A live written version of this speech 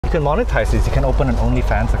can monetize this. You can open an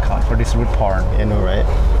OnlyFans account for this root porn. You know, right?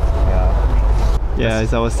 Yeah. Yeah,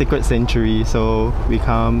 it's our secret sanctuary. So we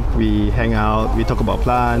come, we hang out, we talk about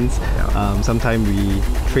plants. Sometimes we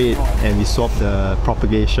trade and we swap the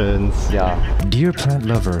propagations. Yeah. Dear plant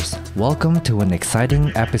lovers, welcome to an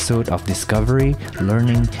exciting episode of discovery,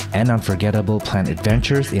 learning, and unforgettable plant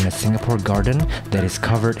adventures in a Singapore garden that is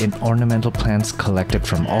covered in ornamental plants collected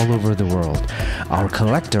from all over the world. Our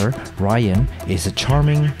collector, Ryan, is a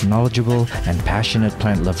charming, knowledgeable, and passionate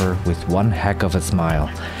plant lover with one heck of a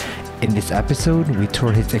smile. In this episode, we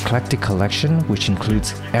tour his eclectic collection, which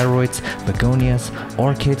includes aroids, begonias,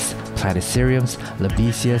 orchids, platyceriums,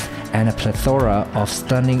 labisias, and a plethora of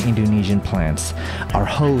stunning Indonesian plants. Our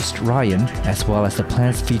host, Ryan, as well as the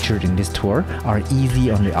plants featured in this tour, are easy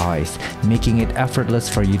on the eyes, making it effortless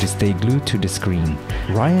for you to stay glued to the screen.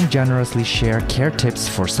 Ryan generously shares care tips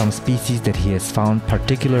for some species that he has found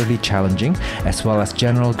particularly challenging, as well as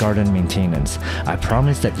general garden maintenance. I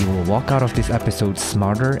promise that you will walk out of this episode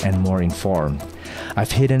smarter and more informed.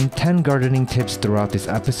 I've hidden 10 gardening tips throughout this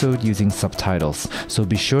episode using subtitles, so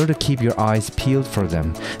be sure to keep your eyes peeled for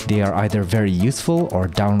them. They are either very useful or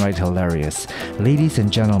downright hilarious. Ladies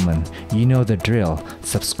and gentlemen, you know the drill.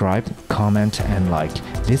 Subscribe, comment, and like.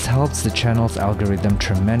 This helps the channel's algorithm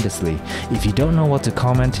tremendously. If you don't know what to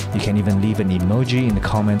comment, you can even leave an emoji in the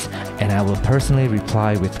comments and I will personally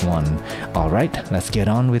reply with one. Alright, let's get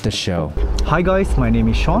on with the show. Hi guys, my name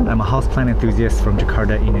is Sean. I'm a houseplant enthusiast from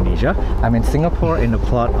Jakarta, Indonesia. I'm in Singapore in the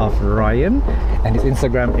plot of Ryan, and his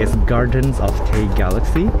Instagram is Gardens of Tay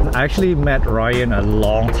Galaxy. I actually met Ryan a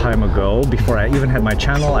long time ago. Before I even had my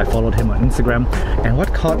channel, I followed him on Instagram, and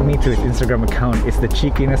what caught me to his Instagram account is the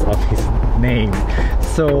cheekiness of his name.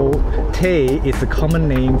 So Tay is a common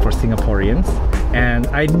name for Singaporeans, and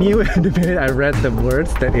I knew the minute I read the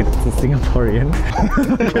words that it's a Singaporean.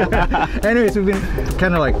 Anyways, we've been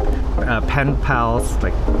kind of like pen pals,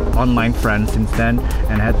 like online friends since then,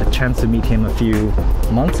 and I had the chance to meet him a few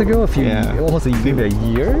months ago, almost maybe a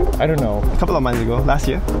year, I don't know. A couple of months ago, last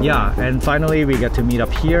year. Yeah, and finally we got to meet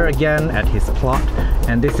up here again at his plot,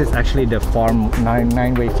 and this is actually the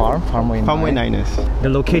Nine-Way Farm, Farmway Niners. The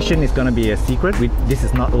location is gonna be a secret. This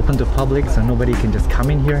is not open to public, so nobody can just come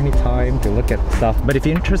in here anytime to look at stuff. But if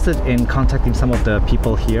you're interested in contacting some of the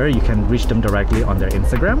people here, you can reach them directly on their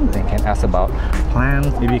Instagram. They can ask about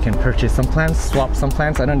plants. Maybe you can purchase some plants, swap some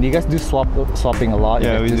plants. I don't know, do you guys do swapping a lot?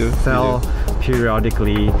 Yeah, we do. Sell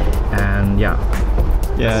periodically, and yeah.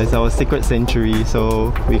 Yeah, it's our secret sanctuary.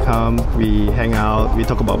 So we come, we hang out, we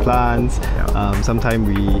talk about plants. Sometimes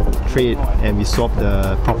we trade and we swap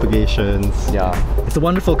the propagations. Yeah, it's a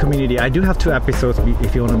wonderful community. I do have 2 episodes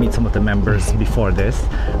if you want to meet some of the members before this.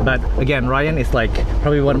 But again, Ryan is like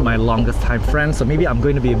probably one of my longest time friends. So maybe I'm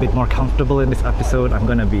going to be a bit more comfortable in this episode. I'm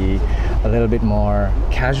going to be a little bit more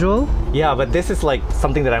casual. Yeah, but this is like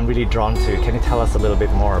something that I'm really drawn to. Can you tell us a little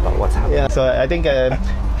bit more about what's happening? Yeah, so I think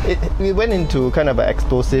we went into kind of an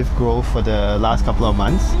explosive growth for the last couple of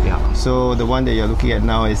months. Yeah. So the one that you're looking at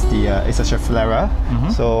now is it's a Schefflera.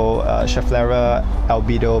 So Schefflera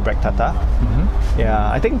albedo bractata.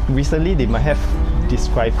 Yeah, I think recently they might have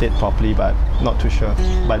described it properly, but not too sure.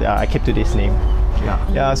 But I kept to this name.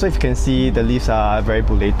 Yeah. So if you can see, the leaves are very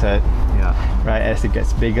bullated. Yeah. Right. As it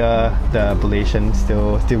gets bigger, the bullation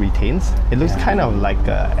still retains. It looks kind of like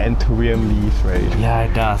an anthurium leaf, right? Yeah,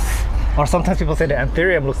 it does. Or sometimes people say the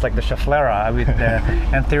anthurium looks like the Schefflera with the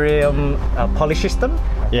anthurium polysystem.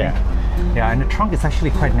 Yeah. Yeah, and the trunk is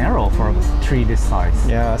actually quite narrow for a tree this size.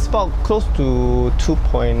 Yeah, it's about close to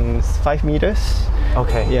 2.5 meters.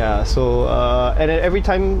 Okay. Yeah, so and then every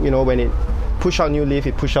time, when it push out new leaf,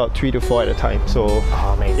 it push out 3 to 4 at a time. So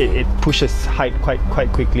amazing. It pushes height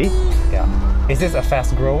quite quickly. Yeah. Is this a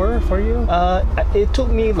fast grower for you? It took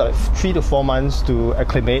me like 3 to 4 months to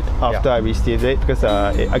acclimate after I received it, because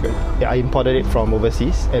I imported it from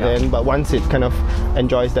overseas, and but once it kind of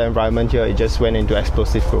enjoys the environment here, it just went into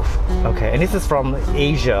explosive growth. Okay, and this is from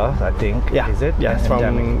Asia, I think. Yeah, is it? Yeah, it's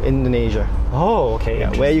from Indonesia. Oh, okay.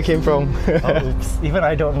 Yeah, where you came from? Oh, oops. Even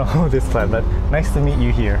I don't know this plant, but nice to meet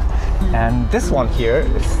you here. And this one here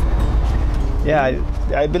is. Yeah,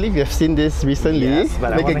 I believe you've seen this recently. Yes,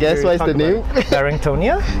 but make a guess, what is the name?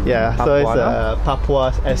 Barringtonia? Yeah, so it's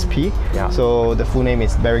Papua SP. Yeah. So the full name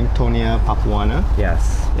is Barringtonia papuana.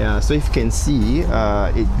 Yes. Yeah, so if you can see,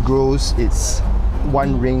 it grows its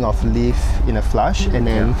one ring of leaf in a flush, and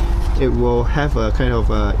then it will have a kind of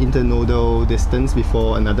internodal distance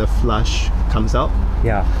before another flush comes out.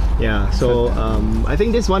 Yeah. Yeah, so I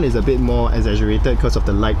think this one is a bit more exaggerated because of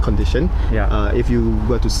the light condition. Yeah. If you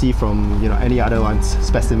were to see from any other one's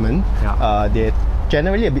specimen, they're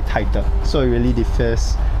generally a bit tighter, so it really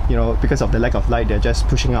differs because of the lack of light, they're just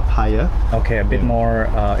pushing up higher. Okay, a bit more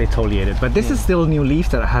exfoliated. But this is still new leaves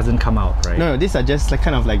that hasn't come out, right? No, these are just like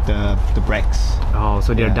kind of like the bracts. Oh,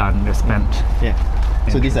 so they're done, they're spent. Yeah.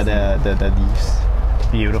 So these are the leaves.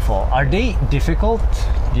 Beautiful. Are they difficult,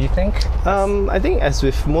 do you think? I think as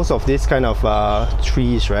with most of these kind of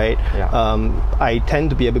trees, right? Yeah. I tend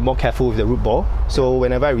to be a bit more careful with the root ball. So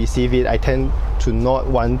whenever I receive it, I tend to not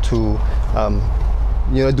want to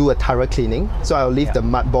do a thorough cleaning. So I'll leave the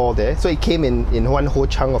mud ball there. So it came in one whole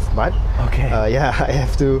chunk of mud. Okay. I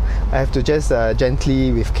have to just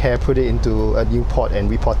gently, with care, put it into a new pot and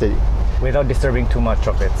repot it. Without disturbing too much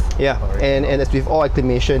of it. Yeah, and as with all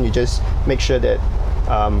acclimation, you just make sure that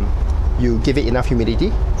you give it enough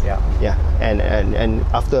humidity. Yeah, and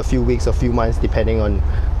after a few weeks or few months, depending on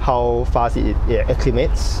how fast it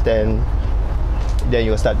acclimates, then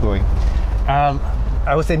you'll start growing.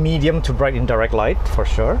 I would say medium to bright indirect light for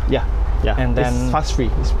sure. Yeah. And then it's fast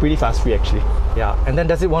free. It's pretty fast free actually. Yeah. And then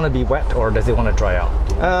does it want to be wet or does it want to dry out?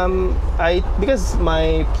 Because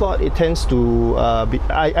my plot, it tends to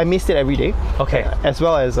I mist it every day. Okay. As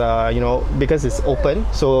well as because it's open,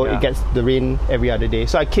 so it gets the rain every other day.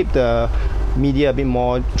 So I keep the media a bit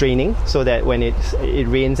more draining, so that when it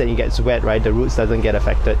rains and it gets wet, right, the roots doesn't get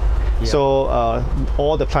affected. Yeah. So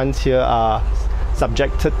all the plants here are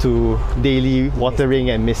subjected to daily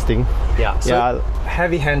watering and misting. Yeah. So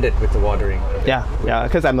heavy-handed with the watering. Yeah,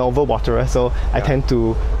 because I'm an over-waterer, so I tend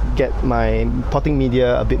to get my potting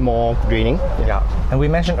media a bit more draining. Yeah. And we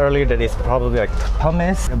mentioned earlier that it's probably like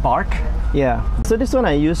pumice bark. Yeah. So this one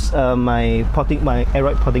I use my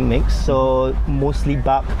aroid potting mix. So mostly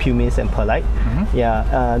bark, pumice, and perlite.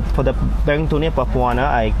 Yeah. For the Barringtonia papuana,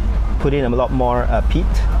 I put in a lot more peat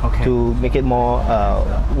to make it more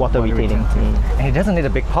water retaining. And it doesn't need a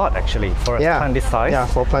big pot actually for a plant this size. Yeah,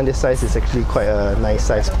 for a plant this size, it's actually quite a nice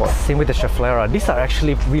size pot. Same with the Schefflera. These are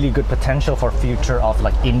actually really good potential for future of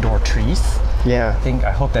like indoor trees. Yeah.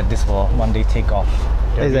 I hope that this will one day take off.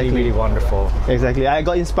 They're really wonderful. Exactly. I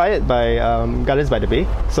got inspired by Gardens by the Bay.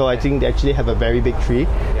 So I think they actually have a very big tree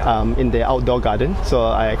in the outdoor garden. So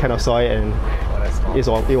I kind of saw it and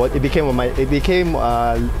it became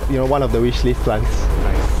one of the wish list plants.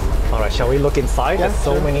 Nice. All right, shall we look inside? Yeah, There's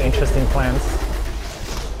so many interesting plants.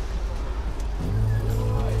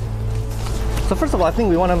 So first of all, I think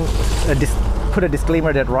we want to put a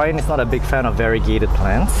disclaimer that Ryan is not a big fan of variegated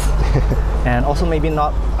plants. And also maybe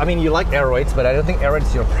not, I mean, you like aroids, but I don't think aroids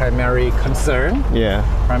is your primary concern. Yeah.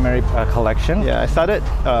 Primary collection. Yeah, I started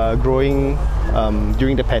growing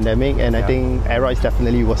during the pandemic, and I think aroids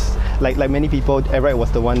definitely was, like many people, aroid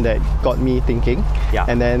was the one that got me thinking. Yeah.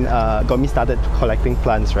 And then got me started collecting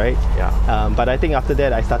plants, right? Yeah. But I think after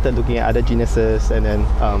that, I started looking at other genuses, and then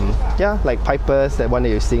like pipers, that one that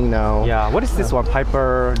you're seeing now. Yeah. What is this one?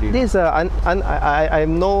 Piper? This I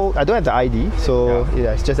don't have the ID, so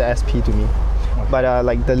it's just an SP to me. Okay. But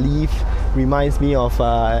like the leaf reminds me of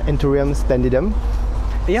Anthurium splendidum.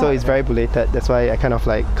 Yeah. So it's very bullated. That's why I kind of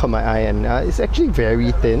like caught my eye, and it's actually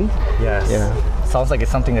very thin. Yes. Yeah. Sounds like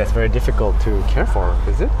it's something that's very difficult to care for,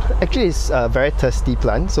 is it? Actually, it's a very thirsty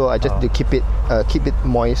plant, so I just to keep it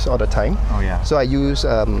moist all the time. Oh yeah. So I use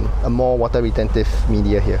a more water retentive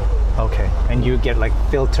media here. Okay. And you get like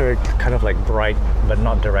filtered, kind of like bright but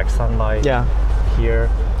not direct sunlight. Yeah. Here.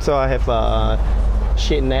 So I have a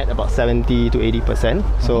shade net about 70 to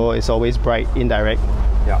 80%. So it's always bright, indirect.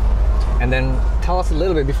 Yeah. And then tell us a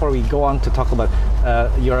little bit before we go on to talk about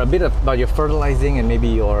about your fertilizing and maybe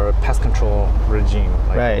your pest control regime.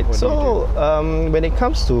 Like, right. So when it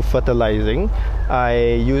comes to fertilizing,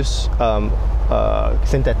 I use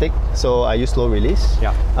synthetic. So I use slow release.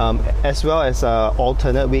 Yeah. As well as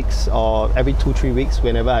alternate weeks or every 2-3 weeks,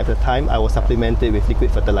 whenever I have the time, I will supplement it with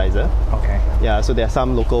liquid fertilizer. Okay. Yeah. So there are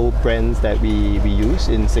some local brands that we use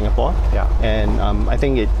in Singapore. Yeah. And I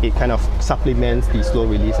think it kind of supplements the slow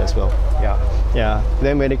release as well. Yeah. Yeah.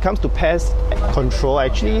 Then when it comes to pest control, I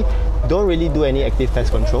actually don't really do any active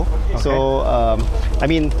pest control. Okay. So I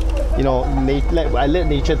mean, I let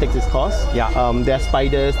nature take its course. Yeah. There are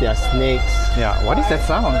spiders, there are snakes. Yeah. What is that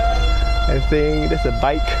sound? I think that's a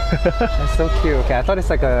bike. That's so cute. Okay, I thought it's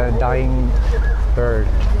like a dying bird.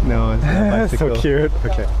 No, it's a bicycle. So cute.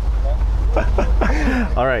 Okay.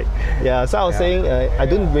 All right. Yeah, so I was saying I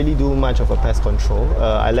don't really do much of a pest control.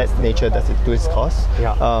 I let nature do its course.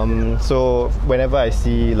 Yeah. So whenever I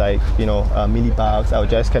see like mealybugs, I'll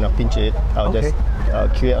just kind of pinch it. I'll just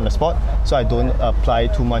kill it on the spot. So I don't apply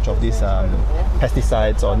too much of these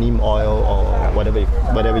pesticides or neem oil or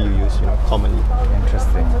whatever you use, commonly.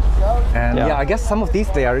 Interesting. And Yeah. yeah, I guess some of these,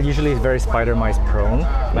 they are usually very spider mice prone,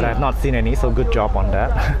 but I've not seen any, so good job on that.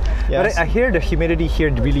 Yes. But I hear the humidity here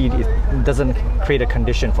really doesn't create a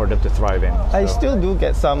condition for them to thrive in. I so- still do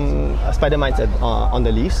get some spider mites on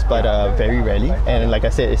the leaves, but very rarely. And like I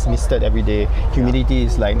said, it's misted every day. Humidity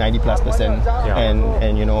is like 90+%, Yeah.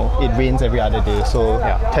 and it rains every other day. So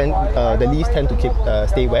Yeah. the leaves tend to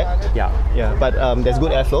stay wet. Yeah. Yeah, but there's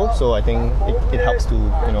good airflow, so I think it helps to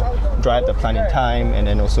dry up the plant in time, and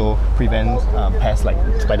then also prevent pests like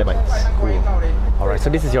spider mites. All right, so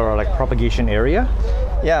this is your like propagation area.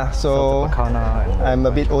 Yeah, so Bacana and I'm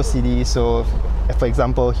a bit OCD, so for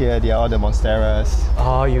example here they are all the monsteras.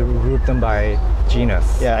 oh, you root them by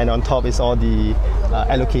genus. Yeah, and on top is all the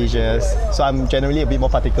alocasias. So I'm generally a bit more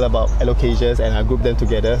particular about alocasias, and I group them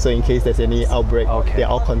together. So in case there's any outbreak, Okay. they're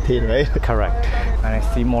all contained, right? Correct. And I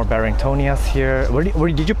see more Barringtonias here.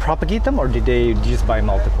 Did you propagate them, or did you just buy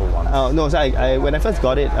multiple ones? No, so I when I first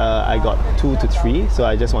got it, I got 2 to 3. So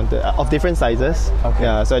I just wanted of different sizes. Okay.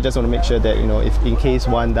 Yeah, so I just want to make sure that if in case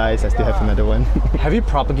one dies, I still have another one. Have you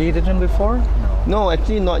propagated them before? No,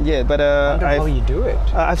 actually not yet. But I wonder how you do it.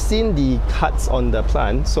 I've seen the cuts on the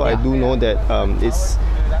plant, so I Yeah. do know that it's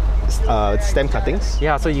stem cuttings.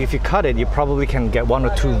 Yeah, so if you cut it, you probably can get 1 or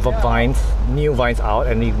 2 new vines out,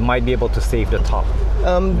 and you might be able to save the top.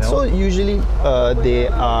 So usually they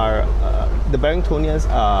are the Barringtonias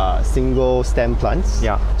are single stem plants.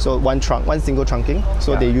 Yeah. So one single trunking.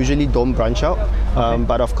 So Yeah. they usually don't branch out.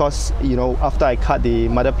 But of course, after I cut, the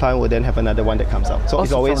mother plant will then have another one that comes out. So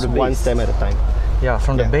it's Also from always the one base. stem at a time. Yeah,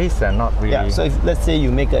 from the Yeah. base then, not really. Yeah. So if let's say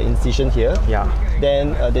you make an incision here, Yeah.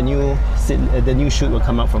 then the new shoot will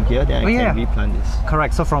come out from here. Then I yeah. can replant this.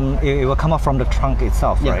 Correct. So it will come up from the trunk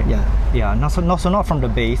itself, Yeah, right? yeah. Yeah. Not from the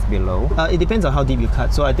base below. It depends on how deep you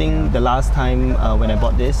cut. So I think the last time when I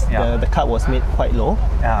bought this, Yeah. the cut was made quite low.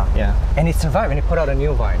 Yeah. Yeah. And it survived and it put out a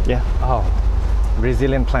new vine. Yeah. Oh,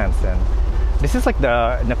 resilient plants then. This is like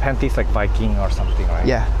the Nepenthes like Viking or something, right?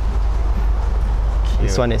 Yeah.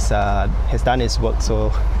 This Cute. one has done its work.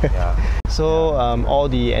 So Yeah. so all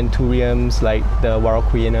the anthuriums like the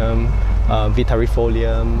Warocqueanum,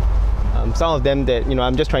 Vitarifolium, some of them that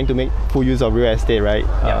I'm just trying to make full use of real estate, right?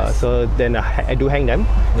 Yes. So then I do hang them.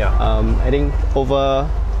 Yeah. I think over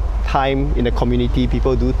time in the community,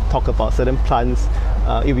 people do talk about certain plants.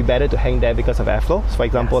 It would be better to hang there because of airflow. So for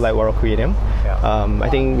example, like Warocqueanum. Yeah. I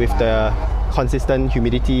think with the consistent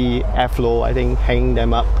humidity, airflow, I think hanging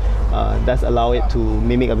them up does allow it to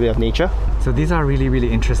mimic a bit of nature. So these are really,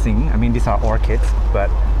 really interesting. I mean, these are orchids, but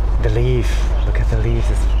the leaf, look at the leaves,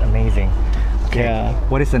 it's amazing. Okay. Yeah.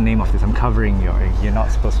 What is the name of this? I'm covering you're not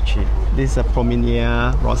supposed to cheat. This is a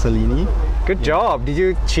Prominia rossellini. Good job. Did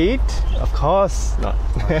you cheat? Of course not.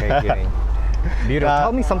 Okay, kidding. Beautiful.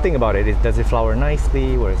 Tell me something about it. Does it flower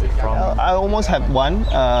nicely? Where is it from? I almost had one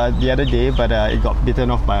the other day, but it got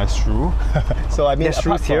bitten off by a shrew. So I mean, There's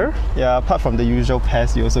shrews here? Yeah, apart from the usual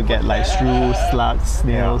pests, you also get like shrews, slugs,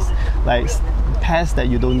 snails, like pests that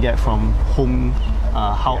you don't get from home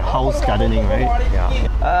house gardening, right?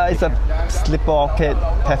 Yeah. It's a slipper orchid,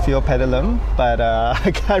 Paphiopedilum, but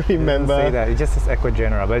I can't remember. Say that. It just says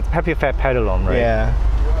Equigenera, but it's Paphiopedilum, right? Yeah.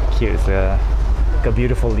 Cute. It's got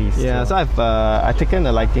beautiful leaves. Yeah, too. so I've taken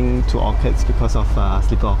a liking to orchids because of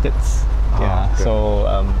slipper orchids. Yeah, good.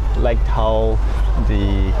 so liked how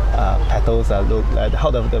the petals look,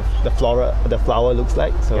 how the flower looks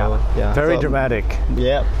like. So yeah, Very so, dramatic.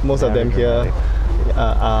 Yeah, most of Very them here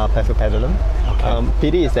are Paphiopedilum. Okay.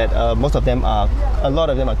 Pity is that a lot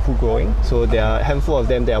of them are cool growing. So there are a handful of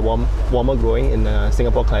them that are warmer growing in the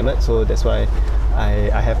Singapore climate. So that's why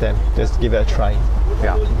I have them. Just give it a try.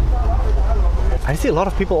 Yeah. I see a lot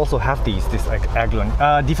of people also have this like Aglan.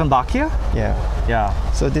 Dieffenbachia? Yeah.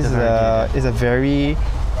 Yeah. So this is a very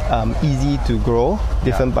easy to grow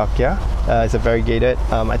Dieffenbachia. It's a variegated.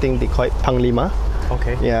 I think they call it Panglima.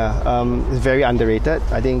 Okay. Yeah, it's very underrated.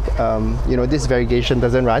 I think this variegation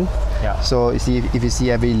doesn't run. Yeah. So if you see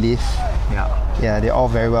every leaf, Yeah. they're all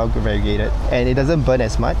very well variegated, and it doesn't burn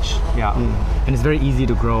as much. Yeah. And it's very easy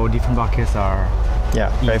to grow. Dieffenbachias are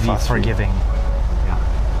Very easy, fast. forgiving. Yeah.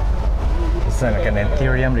 It's like an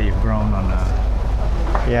anthurium that you've grown on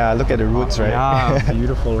a. Yeah, look at the roots, right? Yeah,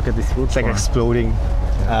 beautiful. Look at these roots. It's like exploding.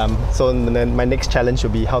 So then my next challenge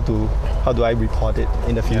will be how do I report it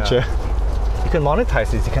in the future? You can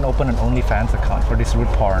monetize this. You can open an OnlyFans account for this root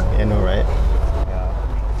porn. You know, right? Yeah.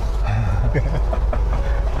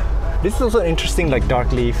 This is also an interesting, like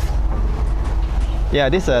dark leaf. Yeah,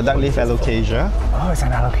 this is a dark leaf alocasia. Oh, it's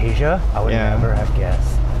an alocasia? I would Yeah. never have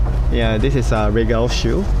guessed. Yeah, this is a regal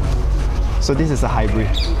shoe. So this is a hybrid.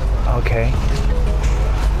 Okay.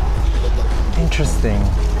 Interesting. interesting.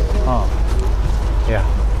 Oh, yeah,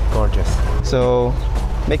 gorgeous. So,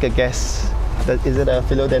 make a guess. Is it a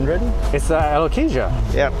philodendron? It's alocasia.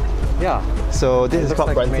 Yep. Yeah. So this is looks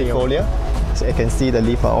called like brancifolia. So you can see the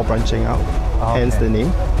leaf are all branching out. Hence the name.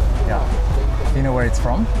 Yeah. Do you know where it's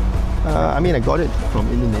from? I mean, I got it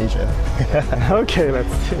from Indonesia. Okay, let's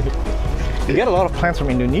see. You get a lot of plants from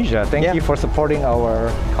Indonesia. Thank you for supporting our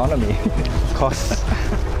economy. Of course.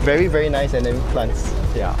 Very, very nice endemic plants.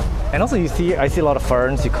 Yeah. And also I see a lot of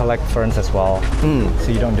ferns. You collect ferns as well.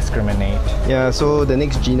 So you don't discriminate. Yeah, so the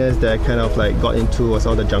next genus that I kind of like got into was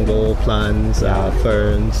all the jungle plants,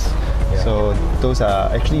 ferns. Yeah. So those are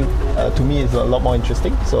actually, to me, it's a lot more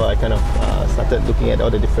interesting. So I kind of started looking at all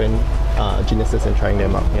the different genuses and trying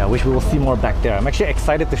them out. Yeah, which we will see more back there. I'm actually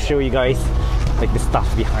excited to show you guys like the stuff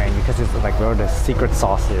behind, because it's like where the secret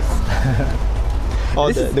sauce is. Oh,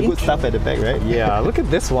 the good stuff at the back, right? Yeah, look at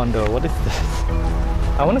this one though. What is this?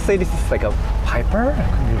 I want to say this is like a piper. I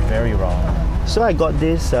could be very wrong. So I got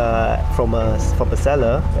this from a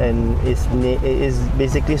seller, and it is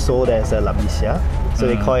basically sold as a labisia. So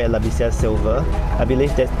they call it labisia silver. I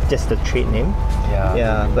believe that's just the trade name. Yeah.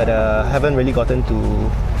 Yeah, but haven't really gotten to,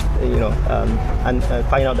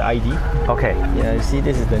 find out the ID. Okay. Yeah, you see,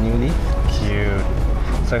 this is the new leaf. Cute.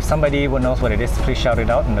 So if somebody knows what it is, please shout it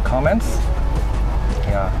out in the comments.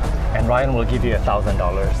 Yeah. And Ryan will give you $1,000.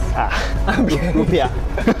 Rupiah.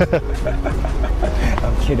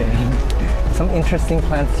 I'm kidding. Some interesting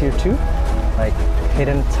plants here too, like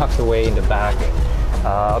hidden, tucked away in the back.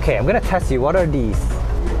 Okay, I'm gonna test you. What are these?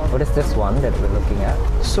 What is this one that we're looking at?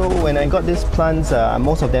 So when I got these plants,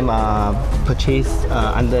 most of them are purchased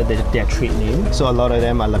under their trade name. So a lot of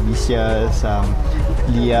them are labisias,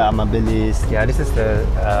 Lia amabilis. Yeah, this is the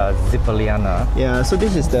Zippeliana. Yeah, so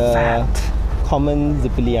this is the Fat. Common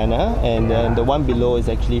Zippeliana, and then the one below is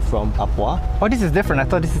actually from Papua. Oh, this is different. I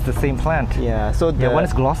thought this is the same plant. Yeah, so the one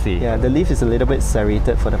is glossy. Yeah, the leaf is a little bit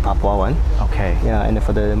serrated for the Papua one. Okay. Yeah, and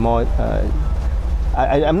for the more,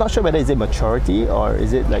 I'm not sure whether is it maturity or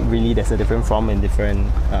is it like really there's a different form in different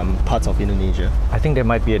parts of Indonesia. I think there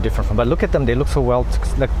might be a different form, but look at them. They look so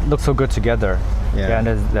look so good together. Yeah, and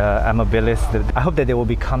there's the amabilis. I hope that they will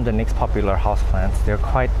become the next popular houseplants. They're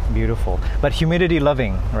quite beautiful, but humidity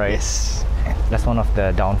loving, right? Yes. That's one of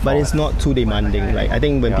the downfalls. But it's not too demanding. Like I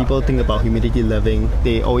think when people think about humidity loving,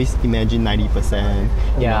 they always imagine 90%.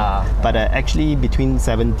 Yeah. But actually between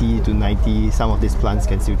 70 to 90, some of these plants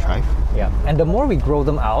can still thrive. Yeah. And the more we grow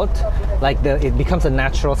them out, like it becomes a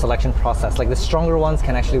natural selection process. Like the stronger ones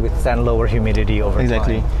can actually withstand lower humidity over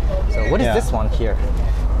time. So what is this one here?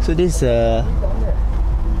 So this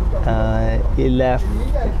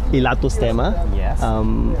Elatostema. Yes.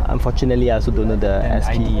 Unfortunately, I also don't know the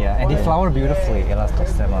SP. Idea. And they flower beautifully,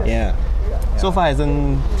 Elastostema. Yeah. So far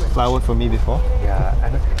hasn't flowered for me before. Yeah.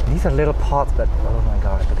 And these are little pots, but oh my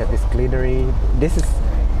gosh, look at this glittery. This is,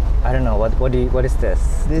 I don't know, what is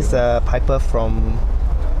this? This is a piper from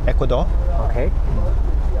Ecuador. Okay.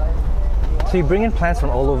 So you bring in plants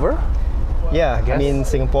from all over? Yeah, I mean,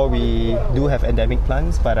 Singapore, we do have endemic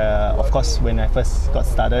plants, but of course, when I first got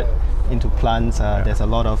started into plants, there's a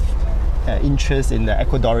lot of interest in the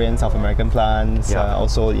Ecuadorian South American plants,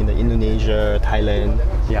 also in the Indonesia, Thailand.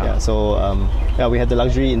 So we had the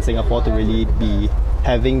luxury in Singapore to really be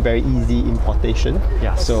having very easy importation.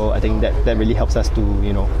 So I think that really helps us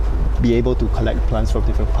to, be able to collect plants from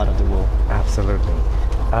different parts of the world. Absolutely.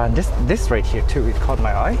 This right here too, it caught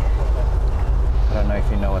my eye. I don't know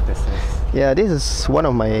if you know what this is. Yeah, this is one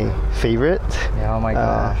of my favorite. Yeah, oh my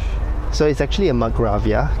gosh. So it's actually a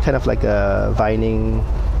Magravia, kind of like a vining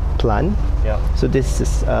plant. Yeah. So this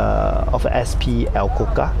is of SP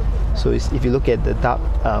alcoca. So if you look at the dark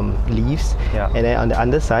leaves, and then on the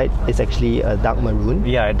underside, it's actually a dark maroon.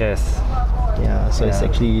 Yeah, it is. Yeah, so it's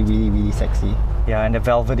actually really, really sexy. Yeah, and the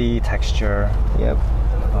velvety texture. Yep.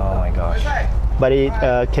 Oh my gosh. But it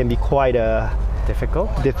can be quite a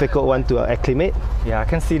difficult one to acclimate. Yeah, I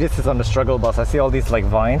can see this is on the struggle bus. I see all these like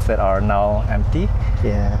vines that are now empty.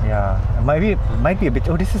 Yeah, it might be a bit.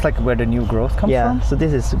 Oh, this is like where the new growth comes from. Yeah, so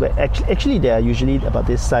this is where actually they are usually about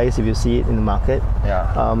this size if you see it in the market.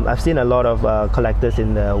 Yeah. I've seen a lot of collectors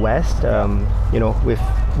in the West, with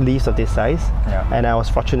leaves of this size. Yeah. And I was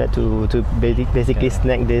fortunate to basically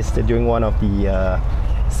snag this during one of the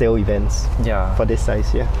sale events. Yeah. For this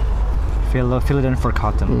size, Philodendron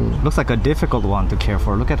forcatum. Looks like a difficult one to care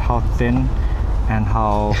for. Look at how thin and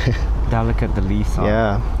how delicate the leaves are.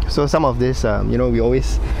 Yeah. So some of this, we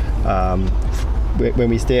always, when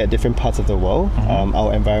we stay at different parts of the world,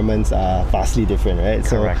 our environments are vastly different, right?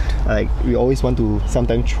 Correct. So, we always want to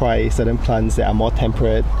sometimes try certain plants that are more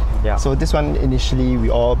temperate. Yeah. So this one initially we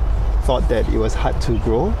all thought that it was hard to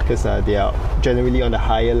grow because they are generally on the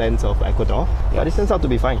higher lands of Ecuador, but it turns out to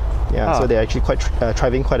be fine. Yeah, so they're actually quite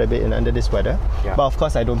thriving quite a bit under this weather. Yeah. But of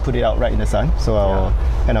course, I don't put it out right in the sun, so I'll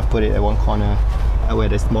kind of put it at one corner where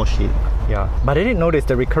there's more shade. Yeah, but I didn't notice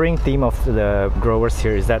the recurring theme of the growers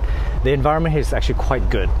here is that the environment here is actually quite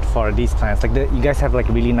good for these plants. Like you guys have like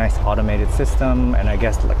a really nice automated system, and I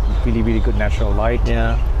guess like really good natural light.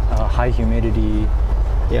 Yeah. High humidity.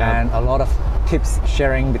 Yeah. And a lot of tips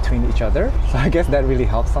sharing between each other. So I guess that really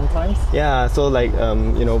helps sometimes. Yeah. So like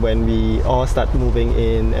you know, when we all start moving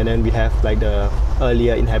in, and then we have like the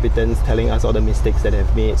earlier inhabitants telling us all the mistakes that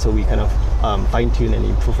they've made, so we kind of fine-tune and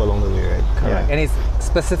improve along the way, right? Correct. And it's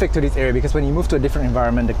specific to this area because when you move to a different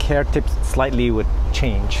environment, the care tips slightly would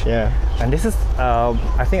change. Yeah. And this is,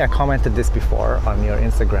 I think I commented this before on your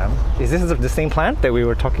Instagram. Is this the same plant that we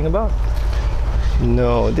were talking about?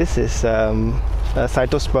 No, this is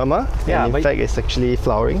cytosperma. Yeah, and in fact, it's actually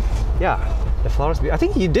flowering. Yeah. The flowers. I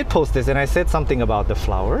think you did post this, and I said something about the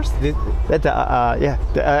flowers. And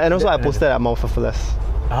also I posted Amorphophilus.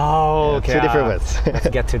 Oh, okay. Two different words. Let's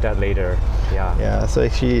get to that later. Yeah. Yeah. So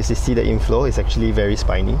actually, as you see, the inflow is actually very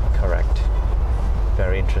spiny. Correct.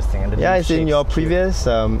 Very interesting. And it's in your previous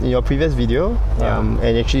video. And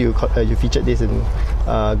actually, you featured this in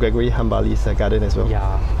Gregory Hambali's garden as well.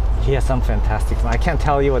 Yeah. He has some fantastic. I can't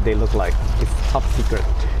tell you what they look like. It's top secret.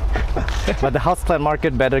 But the houseplant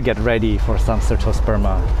market better get ready for some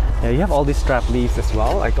Certosperma. Yeah, you have all these strap leaves as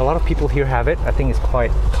well. Like a lot of people here have it. I think it's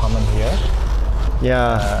quite common here.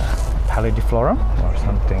 Yeah. Pallidiflorum or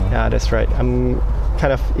something. Yeah, that's right. I'm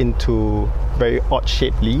kind of into very odd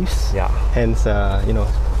shaped leaves. Yeah. Hence,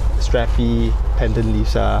 strappy pendant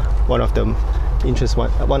leaves are one of them.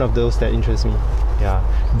 One of those that interest me. Yeah.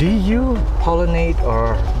 Do you pollinate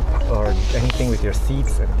or anything with your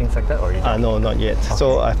seeds and things like that, or you don't? No, not yet. Okay.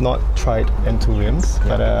 So I've not tried anthuriums,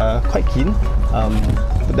 but quite keen.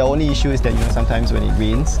 But the only issue is that sometimes when it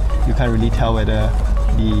rains, you can't really tell whether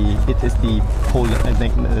it is the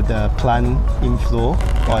plant inflow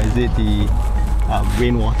or is it the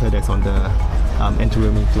rainwater that's on the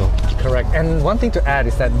anthurium inflow. Correct. And one thing to add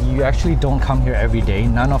is that you actually don't come here every day.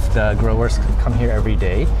 None of the growers come here every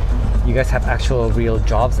day. You guys have actual real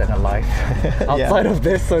jobs and a life outside of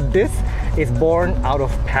this. So this is born out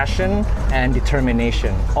of passion and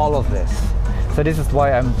determination, all of this. So this is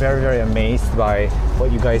why I'm very amazed by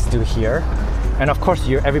what you guys do here. And of course,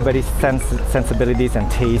 everybody's sensibilities and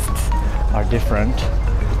tastes are different.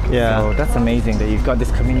 Yeah. So that's amazing that you've got this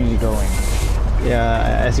community going.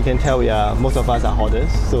 Yeah, as you can tell, most of us are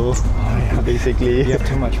hoarders. So basically, you have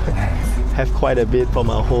too much plants. Have quite a bit from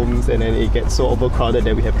our homes, and then it gets so overcrowded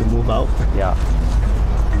that we have to move out. Yeah.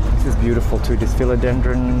 This is beautiful too. This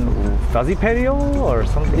philodendron vaziperiol or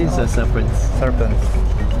something. These are serpents. Serpents.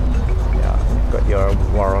 Yeah, you've got your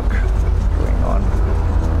work going on.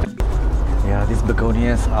 Yeah, these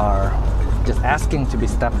begonias are just asking to be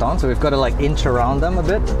stepped on, so we've got to like inch around them a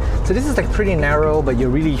bit. So this is like pretty narrow, but you're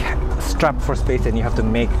really strapped for space, and you have to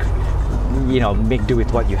make do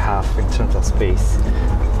with what you have in terms of space.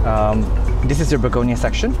 This is your begonia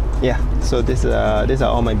section? Yeah, so these are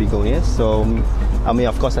all my begonias. So I mean,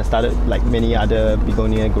 of course, I started like many other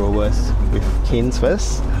begonia growers with canes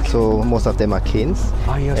first. So most of them are canes.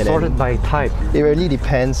 Oh, you're sorted by type. It really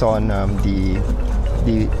depends on the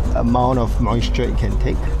amount of moisture it can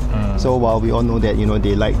take. So while we all know that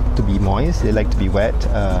they like to be moist, they like to be wet,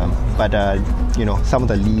 but some of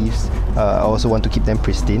the leaves I also want to keep them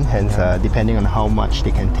pristine. Hence, depending on how much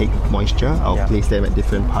they can take moisture, I'll place them at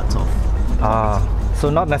different parts of. So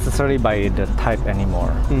not necessarily by the type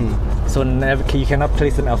anymore. So you cannot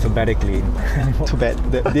place them alphabetically. Too bad.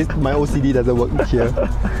 My OCD doesn't work here.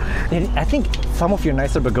 I think some of your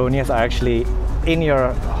nicer begonias are actually in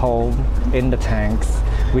your home, in the tanks,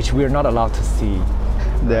 which we're not allowed to see.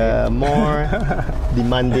 The more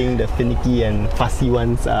demanding, the finicky and fussy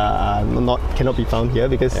ones cannot be found here,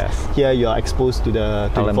 because here you are exposed to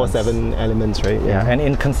the 24/7 elements, right? Yeah, and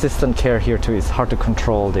inconsistent care here too. It's hard to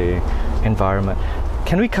control the environment.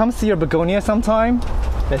 Can we come see your begonia sometime?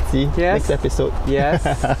 Let's see. Yes. Next episode. Yes.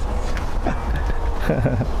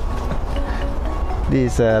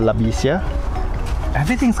 This is labisia.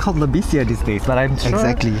 Everything's called labisia these days, but I'm sure.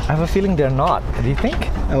 Exactly. I have a feeling they're not. Do you think?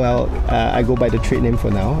 Well, I go by the trade name for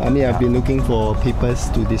now. I mean, I've been looking for papers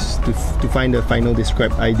to find the final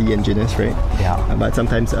described ID and genus, right? Yeah. But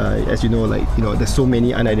sometimes, as you know, there's so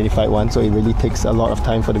many unidentified ones, so it really takes a lot of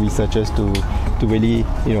time for the researchers to really,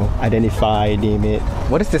 identify, name it.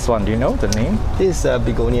 What is this one? Do you know the name? This is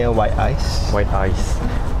begonia white ice. White ice.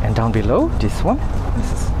 And down below, this one?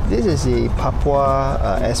 This is a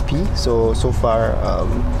Papua SP. So far,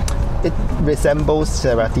 it resembles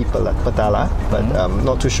Cerati patala, but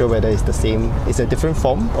not too sure whether it's the same. It's a different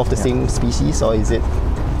form of the same species, or is it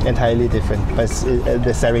entirely different? But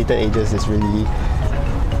the serrated ages is really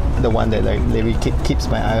the one that like really keeps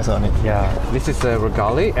my eyes on it. Yeah, this is a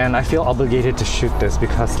regali, and I feel obligated to shoot this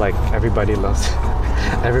because like everybody loves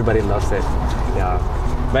it.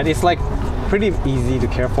 Yeah, but it's like pretty easy to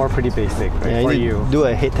care for, pretty basic, right? Yeah, for you you. do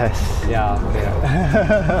a head test. Yeah.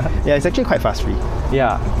 Yeah, it's actually quite fast free,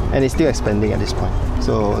 Yeah. and it's still expanding at this point.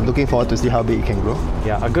 So looking forward to see how big it can grow.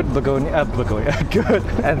 Yeah, a good begonia, a good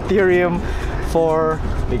anthurium for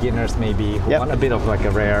beginners maybe who want a bit of like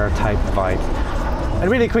a rare type vibe. And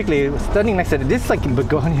really quickly, standing next to it, this like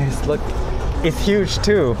begonias look, it's huge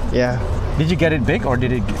too. Yeah. Did you get it big or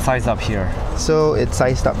did it size up here? So it's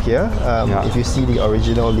sized up here. If you see the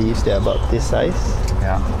original leaves, they're about this size.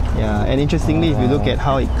 Yeah. Yeah, and interestingly, if you look at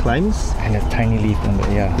how it climbs, And a tiny leaf on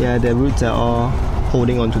the, yeah, the roots are all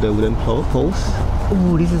holding onto the wooden poles.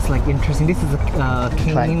 Oh, this is like interesting. This is a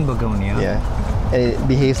cane begonia. Yeah, and it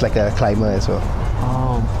behaves like a climber as well.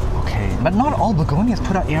 Oh, okay. But not all begonias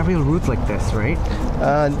put out aerial roots like this, right?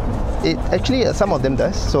 It actually, some of them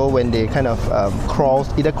does. So when they kind of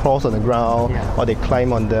either crawls on the ground or they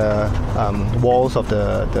climb on the walls of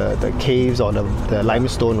the caves or the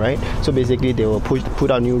limestone, right? So basically they will put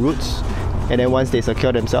out new roots, and then once they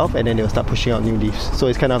secure themselves, and then they'll start pushing out new leaves. So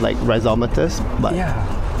it's kind of like rhizomatous, but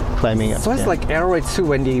climbing up. So it's like aroids too.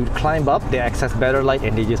 When they climb up, they access better light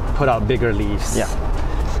and they just put out bigger leaves. Yeah.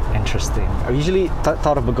 Interesting. I usually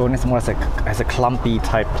thought of begonias more as a clumpy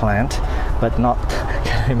type plant, but not.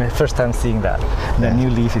 My first time seeing that. The new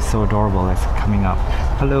leaf is so adorable. It's coming up.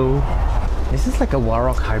 Hello. This is like a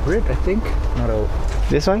warrock hybrid, I think. Not a.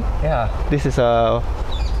 This one? Yeah. This is a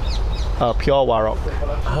pure warrock.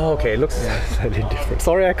 Oh, okay. It looks slightly different.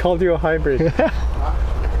 Sorry, I called you a hybrid.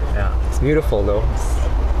 Yeah. It's beautiful though. It's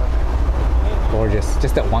gorgeous.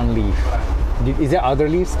 Just that one leaf. Is there other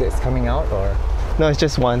leaves that's coming out or? No, it's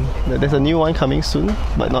just one. There's a new one coming soon,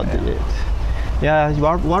 but not yet. Yeah,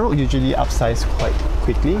 warrock usually upsize quite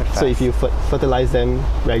quickly. So if you fertilize them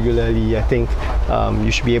regularly, I think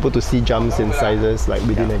you should be able to see jumps in sizes like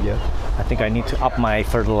within a year. I think I need to up my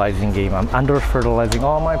fertilizing game. I'm under fertilizing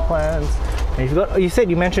all my plants. And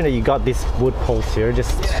you mentioned that you got these wood poles here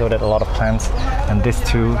just so that a lot of plants, and this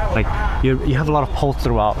too, like you have a lot of poles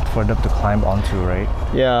throughout for them to climb onto, right?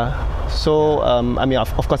 Yeah. So I mean,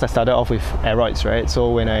 of course, I started off with aroids, right?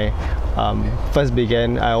 So when I first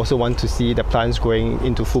began, I also want to see the plants growing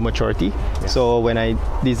into full maturity. Yes. So when I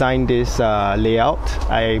designed this layout,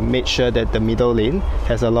 I made sure that the middle lane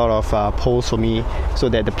has a lot of poles for me, so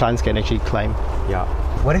that the plants can actually climb. Yeah.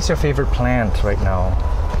 What is your favorite plant right now?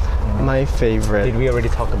 My favorite. Did we already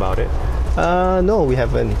talk about it? No, we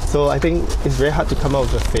haven't. So I think it's very hard to come up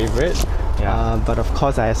with a favorite. Yeah. But of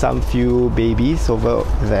course, I have some few babies over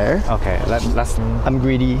there. Okay, let's. I'm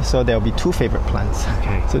greedy, so there'll be two favorite plants.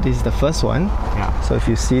 Okay. So this is the first one. Yeah. So if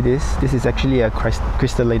you see this is actually a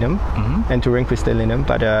crystallinum, Anturin crystallinum,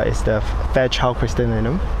 but it's the Fairchild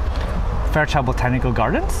crystallinum. Fairchild Botanical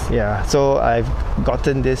Gardens? Yeah. So I've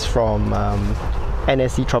gotten this from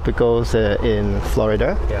NSC Tropicals in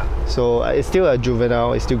Florida. Yeah. So it's still a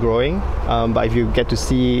juvenile, it's still growing. But if you get to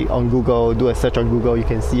see on Google, do a search on Google, you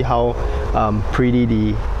can see how pretty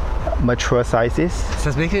the mature size is. So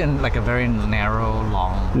it's basically in like a very narrow,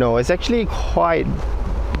 long. No, it's actually quite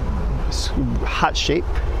heart shape.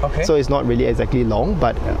 Okay. So it's not really exactly long,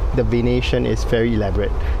 but the venation is very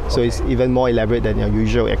elaborate. So it's even more elaborate than your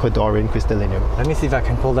usual Ecuadorian crystallinum. Let me see if I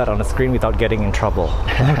can pull that on the screen without getting in trouble.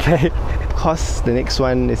 Okay. Of course, the next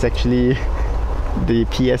one is actually the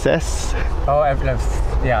PSS. Oh,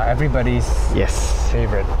 yeah, everybody's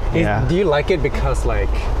favorite. Do you like it because, like,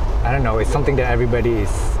 I don't know, it's something that everybody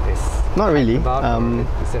is not really. About,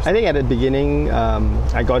 I think at the beginning,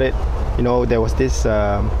 I got it. You know, there was this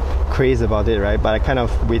craze about it, right? But I kind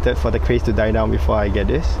of waited for the craze to die down before I get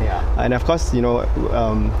this. Yeah. And of course, you know,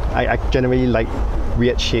 I generally like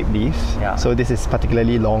weird shaped leaves. Yeah. So this is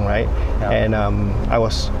particularly long, right? Yeah. And I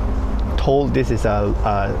was told this is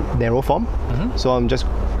a narrow form. So I'm just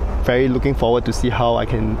very looking forward to see how I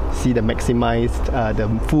can see the maximized, the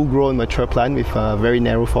full-grown mature plant with a very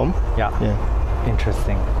narrow form. Yeah.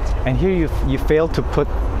 Interesting. And here you failed to put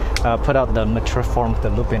out the mature form of the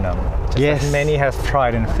lupinum. Yes. Many have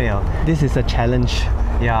tried and failed. This is a challenge.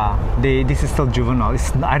 Yeah. This is still juvenile.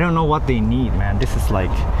 I don't know what they need, man. This is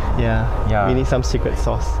like. Yeah. We need some secret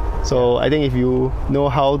sauce. So I think if you know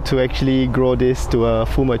how to actually grow this to a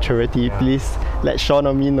full maturity, please let Sean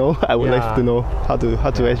or me know. I would like to know how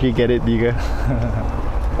to actually get it bigger.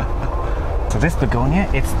 So this begonia,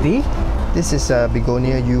 it's the This is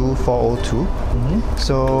Begonia U402.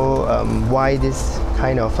 So why this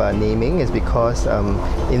kind of naming is because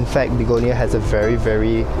in fact begonia has a very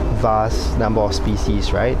vast number of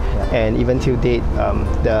species, right? And even till date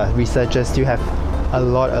the researchers still have a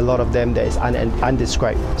lot of them that is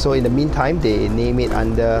undescribed. So in the meantime they name it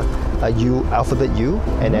under a U, alphabet U,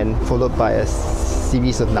 and then followed by a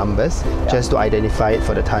series of numbers just to identify it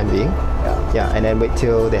for the time being. And then wait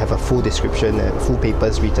till they have a full description, full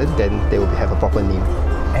papers written, then they will have a proper name.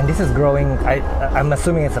 And this is growing, I'm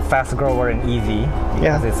assuming it's a fast grower and easy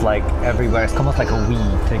because it's like everywhere. It's almost like a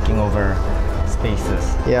weed taking over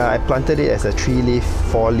spaces. Yeah, I planted it as a 3-leaf,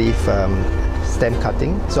 4-leaf stem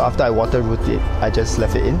cutting. So after I water root it, I just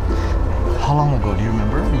left it in. How long ago? Do you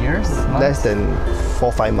remember? Years? Months? Less than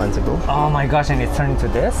 4-5 months ago. Oh my gosh, and it's turned into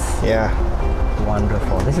this? Yeah.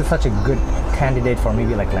 Wonderful. This is such a good candidate for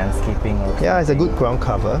maybe like landscaping or something. Yeah, it's a good ground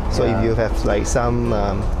cover. So if you have like some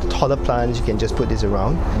taller plants, you can just put this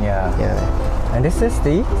around. Yeah. And this is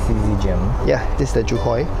the CZ. Yeah, this is the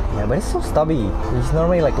Juhoi. Yeah, but it's so stubby. It's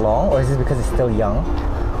normally like long, or is it because it's still young?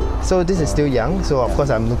 So this is still young, so of course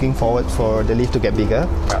I'm looking forward for the leaf to get bigger.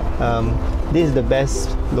 This is the best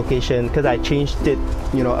location because I changed it,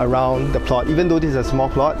 around the plot. Even though this is a small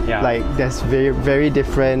plot, like there's very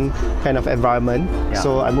different kind of environment.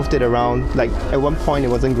 So I moved it around. Like at one point it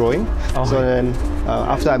wasn't growing, so then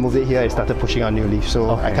after I moved it here, it started pushing out new leaves.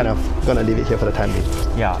 So I kind of gonna leave it here for the time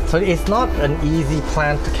being. Yeah. So it's not an easy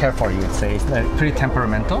plant to care for, you'd say. It's pretty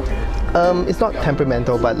temperamental. It's not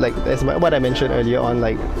temperamental, but like as what I mentioned earlier on,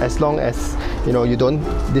 like as long as you don't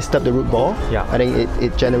disturb the root ball, I think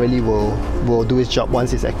it generally will do its job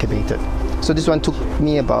once it's acclimated. So this one took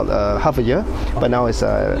me about half a year, but now it's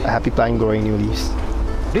a happy plant growing new leaves.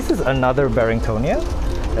 This is another Barringtonia?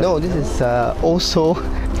 No, this is also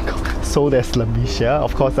sold as labisia.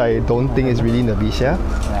 Of course, I don't think it's really labisia,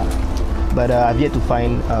 but I've yet to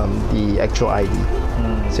find the actual ID.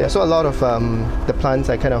 So a lot of the plants,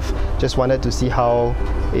 I kind of just wanted to see how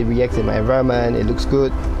it reacts in my environment. It looks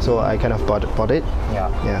good, so I kind of bought it.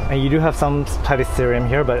 Yeah. And you do have some platycerium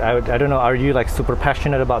here, but I don't know, are you like super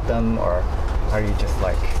passionate about them, or are you just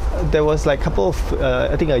like... There was like a couple of,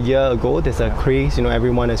 I think a year ago, there's a craze,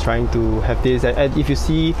 everyone is trying to have this. And if you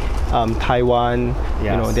see Taiwan,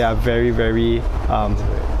 they are very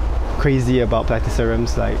crazy about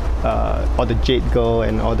platyceriums, like all the jade girl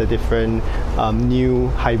and all the different new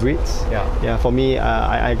hybrids. For me,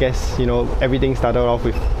 I guess everything started off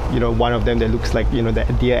with one of them that looks like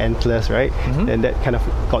the deer antlers, right? And that kind of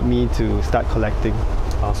got me to start collecting.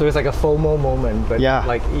 So it's like a FOMO moment, but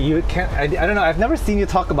like you can't. I don't know. I've never seen you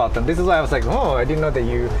talk about them. This is why I was like, oh, I didn't know that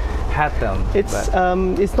you had them.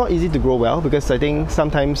 It's not easy to grow well because I think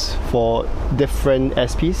sometimes for different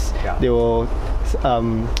SPs, they will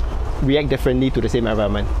react differently to the same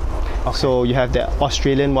environment. So you have the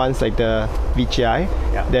Australian ones like the VGI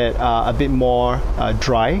that are a bit more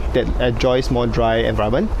dry, that enjoys more dry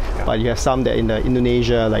environment. But you have some that in the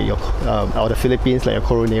Indonesia, like your or the Philippines, like your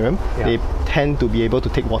coronarium, they tend to be able to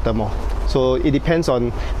take water more. So it depends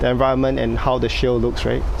on the environment and how the shell looks,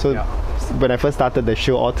 right? So when I first started, the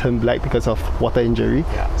shell all turned black because of water injury.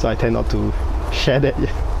 So I tend not to share that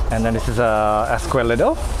yet. And then this is a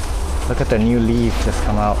Esqueleto. Look at the new leaf just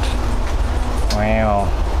come out. Wow.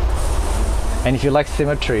 And if you like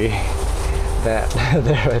symmetry, they're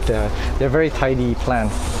right there. They're very tidy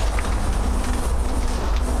plants.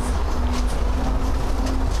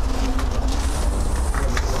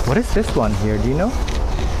 What is this one here? Do you know?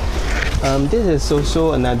 This is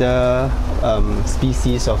also another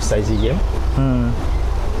species of Syzygium.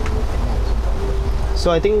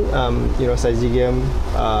 So I think Syzygium.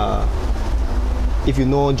 If you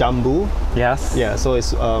know Jambu, so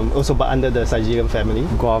it's also under the Syzygium family.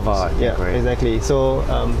 Guava, right? Exactly. So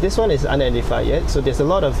this one is unidentified yet. So there's a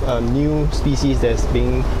lot of new species that's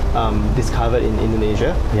being discovered in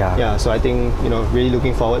Indonesia. So I think really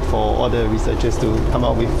looking forward for all the researchers to come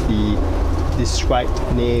out with the described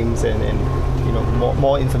names and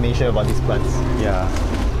more information about these plants.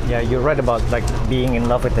 Yeah, you're right about like being in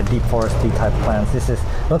love with the deep forestry type plants.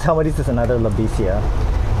 Don't tell me this is another labisia.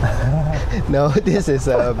 No, this is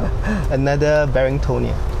another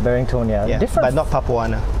Barringtonia. Different, but not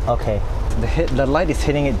Papuana. Okay. The light is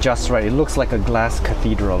hitting it just right. It looks like a glass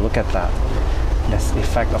cathedral. Look at that. That's the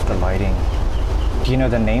effect of the lighting. Do you know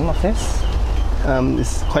the name of this?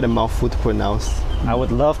 It's quite a mouthful to pronounce. I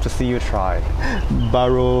would love to see you try.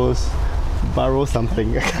 Barrow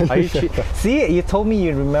something. Are you see, you told me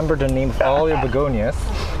you remember the name of all your begonias.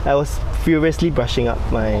 I was furiously brushing up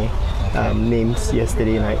my names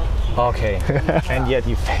yesterday night. Okay. And yet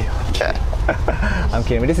you failed. I'm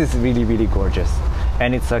kidding. This is really gorgeous.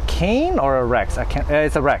 And it's a cane or a rex?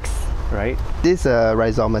 It's a rex, right? This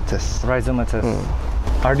rhizomatous. Rhizomatous.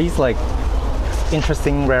 Are these like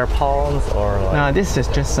interesting rare palms or like... Nah, this is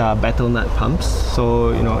just battle nut palms.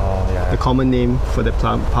 So you know, the common name for the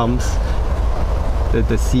palms,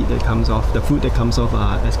 the seed that comes off, the fruit that comes off,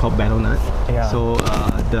 is called battle nut. Yeah. So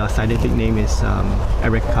the scientific name is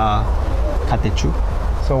Erica catechu.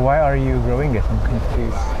 So why are you growing it? I'm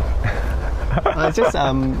confused. It's just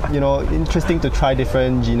you know, interesting to try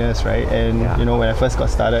different genus, right? And you know, when I first got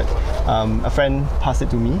started, a friend passed it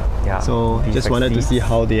to me. Yeah. So These just like wanted seeds? to see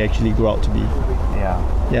how they actually grow out to be. Yeah.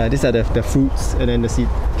 Yeah, these are the fruits, and then the seed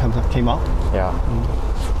came out. Yeah.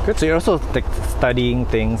 Good. So you're also like studying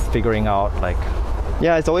things, figuring out like...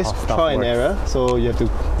 Yeah, it's always how stuff trial and works. error. So you have to,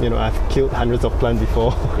 you know, I've killed hundreds of plants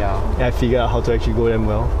before. Yeah. I figure out how to actually grow them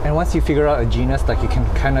well. And once you figure out a genus, like you can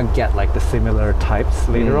kind of get like the similar types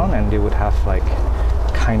later on, and they would have like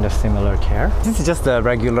kind of similar care. This is just the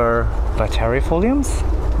regular platyceriums.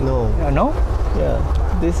 No. No? Yeah.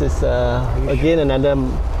 This is again another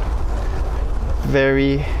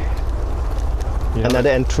very another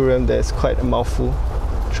anthurium that's quite a mouthful.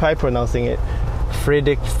 Try pronouncing it.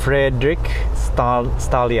 Frederick Stalii.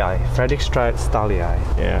 Frederick Stalii.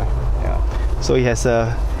 Yeah. Yeah. So it has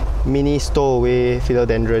a mini stowaway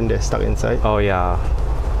philodendron that's stuck inside. Oh yeah.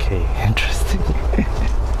 Okay, interesting.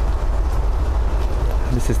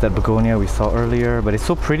 This is that begonia we saw earlier, but it's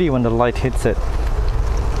so pretty when the light hits it.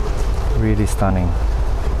 Really stunning.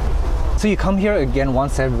 So you come here again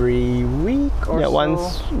once every week or so?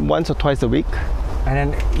 once or twice a week. And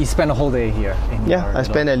then you spend a whole day here in Yeah, your I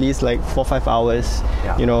spend at least like 4 or 5 hours,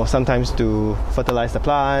 Yeah. you know, sometimes to fertilize the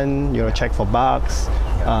plant, you know, check for bugs.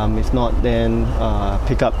 If not, then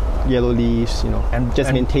pick up yellow leaves, you know, and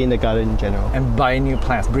just maintain the garden in general. and buy new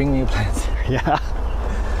plants, bring new plants. Yeah.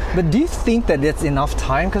 But do you think that it's enough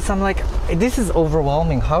time? Because I'm like, this is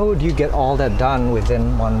overwhelming. How do you get all that done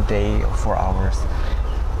within 1 day or 4 hours?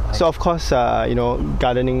 So of course, you know,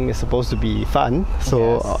 gardening is supposed to be fun.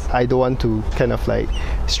 So Yes. I don't want to kind of like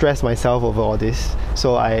stress myself over all this.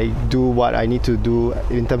 So I do what I need to do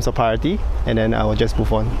in terms of priority, and then I will just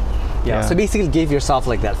move on. Yeah. So basically, give yourself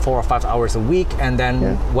like that 4 or 5 hours a week, and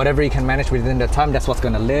then whatever you can manage within that time, that's what's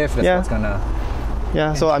gonna live. That's what's gonna.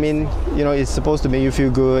 Yeah, so I mean, you know, it's supposed to make you feel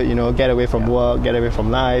good, you know, get away from work, get away from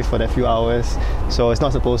life for that few hours. So it's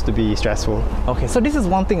not supposed to be stressful. Okay, so this is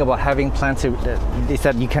one thing about having plants is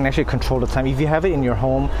that you can actually control the time. If you have it in your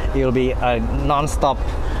home, it'll be a non-stop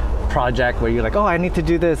project where you're like, oh, I need to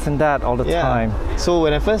do this and that all the time. So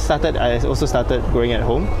when I first started, I also started growing at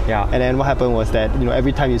home. Yeah. And then what happened was that, you know,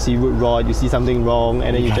 every time you see root rot, you see something wrong,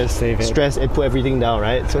 and then you gotta just save it. stress and put everything down,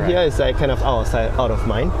 right? So here it's like kind of out of sight, out of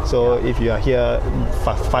mind. So if you are here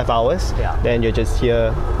 5 hours, then you're just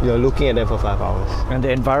here, you know, looking at them for 5 hours. And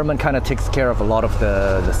the environment kind of takes care of a lot of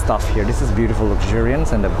the stuff here. This is beautiful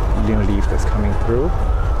luxuriance and the new leaf that's coming through.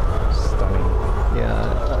 Stunning.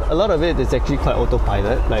 Yeah, a lot of it is actually quite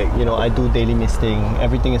autopilot. Like, you know, I do daily misting.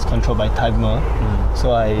 Everything is controlled by timer.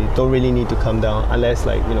 So I don't really need to come down unless,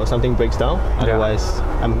 like, you know, something breaks down. Otherwise,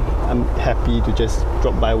 I'm happy to just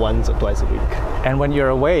drop by once or twice a week. And when you're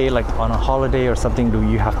away, like on a holiday or something, do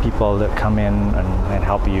you have people that come in and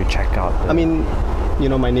help you check out? I mean, you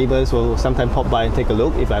know, my neighbors will sometimes pop by and take a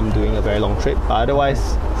look if I'm doing a very long trip. But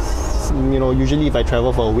otherwise, you know, usually if I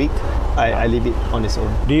travel for a week, I leave it on its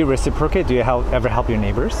own. Do you reciprocate? Do you ever help your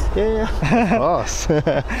neighbors? Yeah, of course.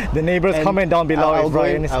 The neighbors comment down below if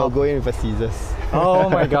Ryan is I'll helping. go in with a scissors. Oh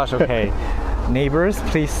my gosh, okay. Neighbors,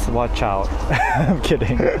 please watch out. I'm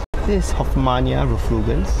kidding. This is Hoffmannia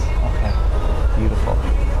reflugans. Okay, beautiful.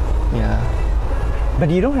 Yeah.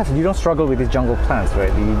 But you don't struggle with these jungle plants,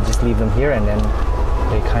 right? You just leave them here and then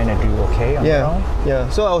they kind of do okay on their own? Yeah,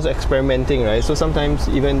 so I was experimenting, right? So sometimes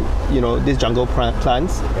even, you know, these jungle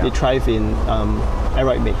plants, they thrive in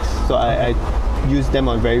aroid mix. So I use them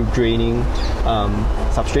on very draining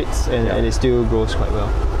substrates and it still grows quite well.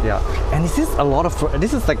 Yeah, and this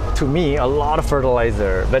is like, to me, a lot of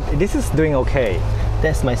fertilizer, but this is doing okay.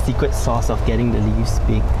 That's my secret sauce of getting the leaves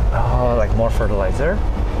big. Oh, like more fertilizer?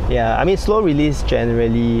 Yeah, I mean, slow release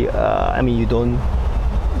generally, I mean, you don't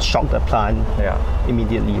shock the plant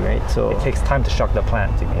immediately, right? So it takes time to shock the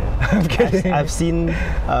plant. I'm kidding. I've seen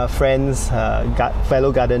friends,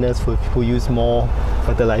 fellow gardeners who use more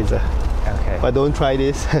fertilizer. Okay. But don't try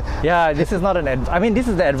this. Yeah, this is not I mean, this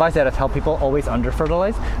is the advice that I tell people, always under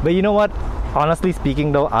fertilize. But you know what? Honestly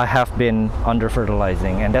speaking though, I have been under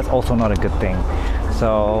fertilizing, and that's also not a good thing.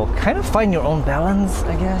 So kind of find your own balance,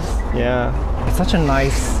 I guess. Yeah. It's such a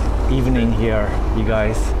nice evening here, you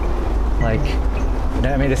guys. Like,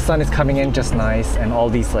 I mean, the sun is coming in just nice, and all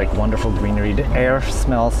these like wonderful greenery. The air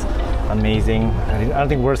smells amazing. I don't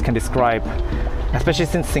think words can describe, especially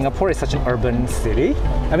since Singapore is such an urban city.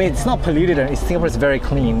 I mean, it's not polluted, and Singapore is very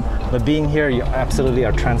clean, but being here, you absolutely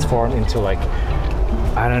are transformed into like,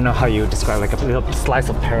 I don't know how you describe, like a little slice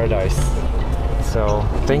of paradise. So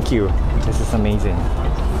thank you. This is amazing.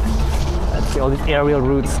 Let's see all these aerial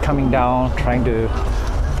roots coming down, trying to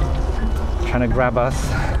grab us.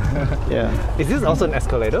 Yeah. Is this also an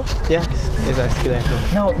escalator? Yeah, it's an escalator.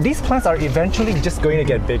 Now, these plants are eventually just going to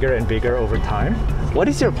get bigger and bigger over time. What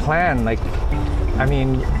is your plan? Like, I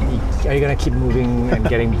mean, are you gonna keep moving and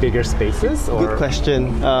getting bigger spaces? Or Good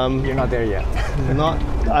question. you're not there yet?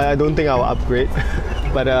 I don't think I'll upgrade,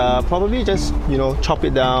 but probably just chop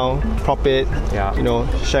it down, prop it. Yeah.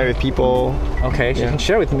 Share with people. Okay, so you can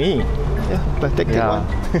share with me. Yeah, but take one.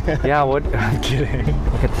 Yeah, what? I'm kidding.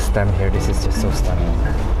 Look at the stem here. This is just so stunning.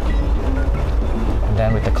 And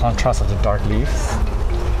then with the contrast of the dark leaves.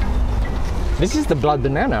 This is the blood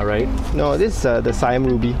banana, right? No, this is the Siam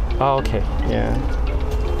ruby. Oh, okay. Yeah.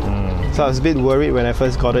 So I was a bit worried when I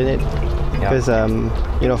first got in it, because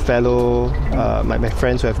fellow my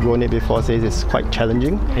friends who have grown it before says it's quite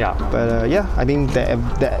challenging. Yeah. But yeah, I think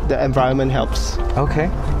the environment helps. Okay.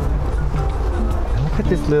 And look at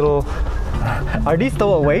this little. Are these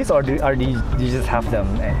stowaways, or do you just have them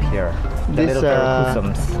here? The This little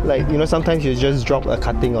verrucosums. like sometimes you just drop a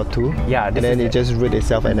cutting or two. Yeah, and this then is it just root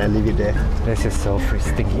itself and then leave it there. This is so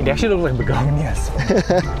stinky. They actually look like begonias.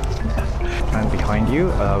 And behind you,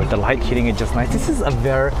 with the light hitting it just nice. This is a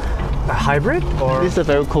hybrid, or This is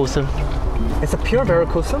a verrucosum. it's a pure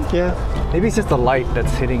verrucosum? Yeah. Maybe it's just the light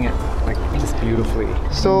that's hitting it like just beautifully.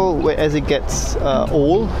 So as it gets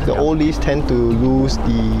old, the old leaves tend to lose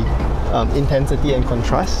the intensity and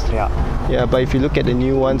contrast. Yeah. Yeah, but if you look at the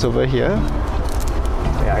new ones over here,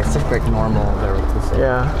 Yeah, it's just like normal verrucosum.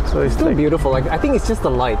 yeah, so it's Still like, beautiful. Like, I think it's just the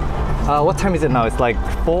light. What time is it now? It's like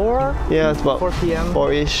 4? yeah, it's about 4 p.m.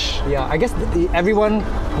 4-ish. Yeah, I guess everyone,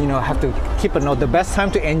 have to keep a note. The best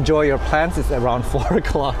time to enjoy your plants is around 4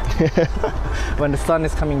 o'clock. When the sun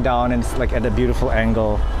is coming down and it's like at a beautiful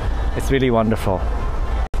angle. It's really wonderful.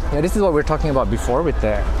 Yeah, this is what we were talking about before with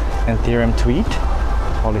the Anthurium tweed,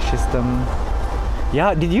 Polyschistum.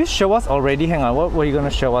 Yeah, did you show us already? Hang on, what were you going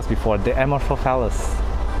to show us before? The Amorphophallus.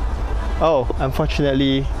 Oh,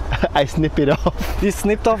 unfortunately, I snip it off. You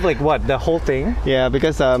snipped off like what? The whole thing? Yeah,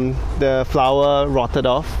 because the flower rotted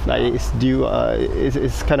off. Like it's due.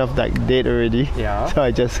 It's kind of like dead already. Yeah. So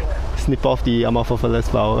I just snip off the Amorphophallus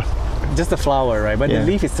flower. Just the flower, right? But Yeah. the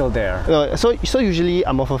leaf is still there. No, so usually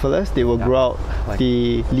Amorphophallus, they will grow out Like-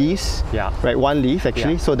 the leaves. Yeah. Right, one leaf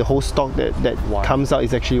actually. Yeah. So the whole stalk that One. comes out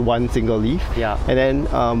is actually one single leaf. Yeah. And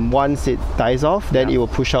then once it dies off, then Yeah. it will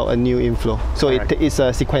push out a new inflow. So Correct. it's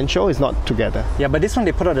sequential. It's not together. Yeah, but this one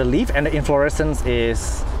they put out the leaf and the inflorescence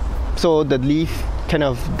is... So the leaf kind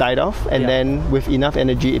of died off, and Yeah. then with enough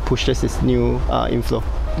energy, it pushes this new inflow.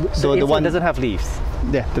 So the the one doesn't have leaves.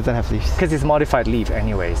 doesn't have leaves. Because it's modified leaf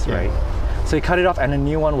anyways, Yeah. right? So you cut it off and a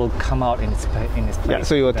new one will come out in its place. Yeah,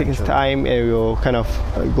 so it will take its eventually. time, and it will kind of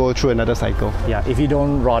go through another cycle. Yeah, if you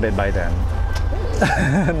don't rot it by then.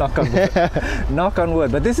 Knock on wood. Knock on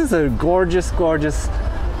wood. But this is a gorgeous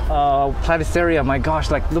platycerium. My gosh,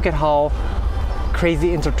 like look at how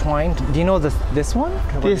crazy intertwined. Do you know this one?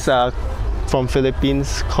 This from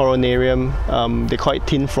Philippines, coronarium. They call it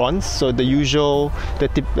thin fronds. So the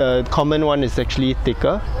common one is actually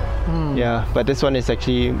thicker. Yeah, but this one is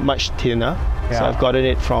actually much thinner. So Yeah. I've gotten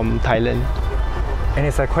it from Thailand. And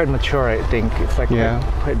it's like quite mature, I think. It's like Yeah.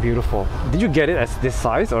 quite beautiful. Did you get it as this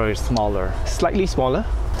size or smaller? Slightly smaller.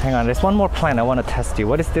 Hang on, there's one more plant I want to test you.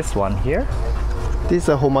 What is this one here? This is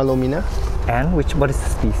a Homalomina. And what is the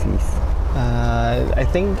species? I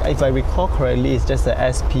think if I recall correctly, it's just the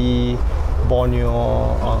SP Borneo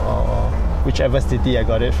or whichever city I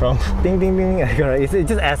got it from. Ding ding ding. It's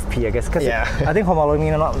just SP, I guess. Because Yeah. I think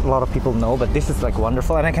Homalomina not a lot of people know, but this is like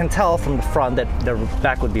wonderful. And I can tell from the front that the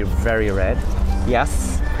back would be very red.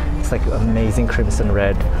 Yes, it's like amazing crimson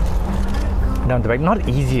red. Down the back, not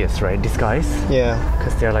easiest, right? These guys, Yeah,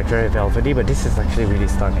 because they're like very velvety, but this is actually really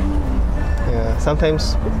stunning. yeah.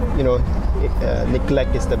 Sometimes,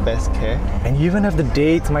 neglect is the best care. And you even have the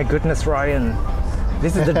dates. My goodness, Ryan.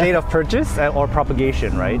 This is the date of purchase or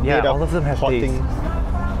propagation, right? Yeah, Date all of them have potting.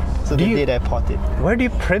 dates. So Do the you- date I pot it. Where do you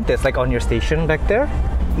print this? Like on your station back there?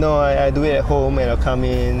 No, I do it at home and I'll come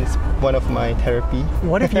in. It's one of my therapy.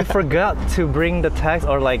 What if you forgot to bring the tags,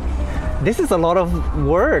 or like, this is a lot of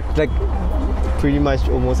work. Like, Pretty much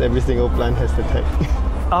almost every single plant has the tag.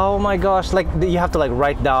 oh my gosh, like you have to like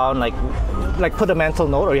write down like like put a mental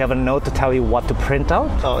note, or you have a note to tell you what to print out?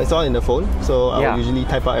 Oh, it's all in the phone. So Yeah. I'll usually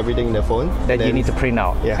type out everything in the phone. That you then- need to print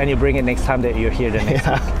out. Yeah. And you bring it next time that you're here the next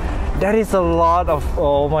Yeah. week. That is a lot of,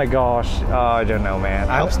 oh my gosh. I don't know, man.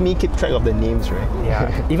 Helps me keep track of the names, right? Yeah.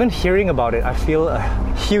 Even hearing about it, I feel a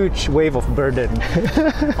huge wave of burden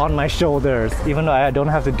on my shoulders, even though I don't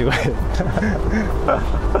have to do it.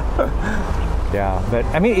 Yeah, but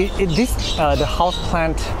I mean, the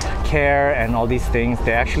houseplant care and all these things,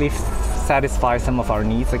 they actually satisfy some of our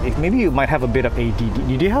needs. Like maybe you might have a bit of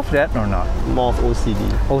ADD. Do you have that or not? More of OCD.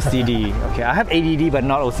 OCD. Okay, I have ADD but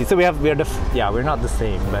not OCD. So we're not the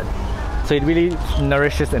same. But so it really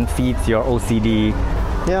nourishes and feeds your OCD.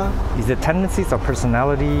 Yeah, Is it tendencies or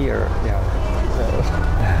personality or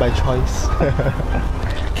by choice.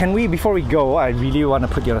 Can we, before we go, I really want to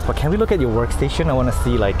put you on the spot. Can we look at your workstation? I want to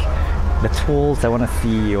see like the tools. I want to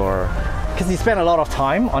see your, because you spend a lot of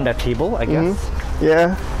time on that table, I guess.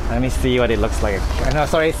 Yeah. Let me see what it looks like. I know,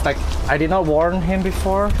 sorry, it's like I did not warn him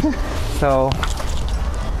before. So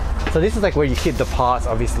this is like where you keep the pots,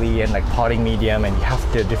 obviously, and like potting medium, and you have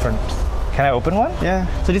the different. Can I open one? Yeah.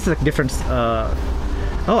 So this is like different.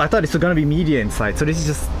 Oh, I thought this was gonna be media inside. So this is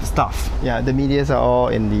just stuff. Yeah, the medias are all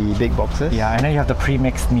in the big boxes. Yeah, and then you have the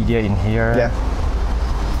pre-mixed media in here. Yeah.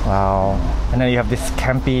 Wow. And then you have this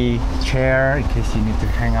campy chair in case you need to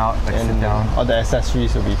hang out, like sit down. All the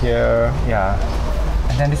accessories will be here. Yeah.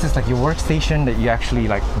 And then this is like your workstation that you actually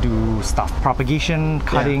like do stuff, propagation,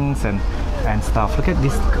 cuttings, and stuff. Look at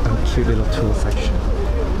this cute little tool section.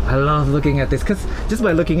 I love looking at this because just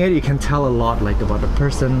by looking at it, you can tell a lot like about the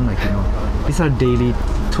person. Like, you know, these are daily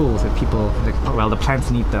tools that people, like, well, the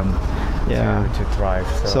plants need them to thrive.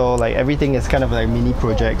 So like everything is kind of like mini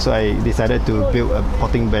project. So I decided to build a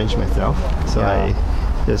potting bench myself. So I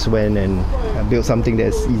just went and built something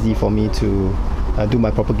that's easy for me to do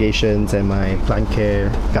my propagations and my plant care,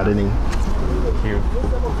 gardening. Cute.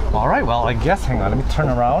 All right, well, I guess, hang on, let me turn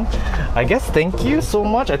around. I guess, thank you so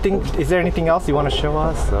much. I think, is there anything else you want to show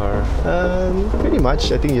us? Or Pretty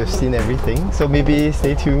much, I think you've seen everything. So maybe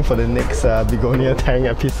stay tuned for the next begonia tang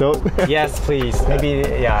episode. Yes, please.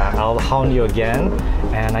 Maybe, I'll hound you again.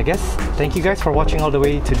 And I guess, thank you guys for watching all the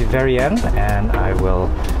way to the very end. And I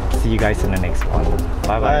will see you guys in the next one.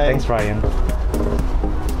 Bye-bye. Bye. Thanks, Ryan.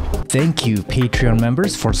 Thank you, Patreon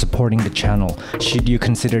members, for supporting the channel. Should you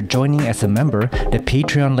consider joining as a member, the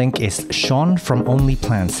Patreon link is Sean from Only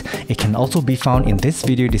Plants. It can also be found in this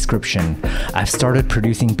video description. I've started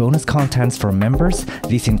producing bonus contents for members.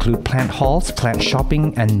 These include plant hauls, plant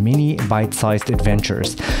shopping, and mini bite-sized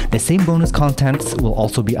adventures. The same bonus contents will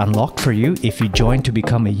also be unlocked for you if you join to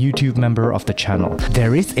become a YouTube member of the channel.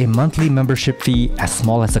 There is a monthly membership fee as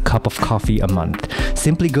small as a cup of coffee a month.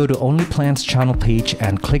 Simply go to Only Plants channel page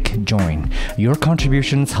and click join. Your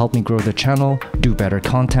contributions help me grow the channel, do better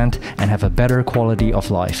content, and have a better quality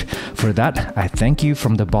of life. For that, I thank you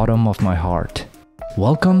from the bottom of my heart.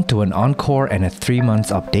 Welcome to an encore and a 3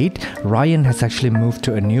 months update. Ryan has actually moved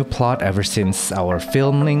to a new plot ever since our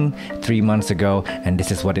filming 3 months ago, and this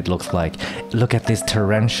is what it looks like. Look at this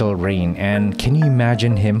torrential rain, and can you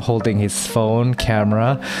imagine him holding his phone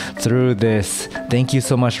camera through this? Thank you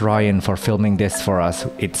so much, Ryan, for filming this for us.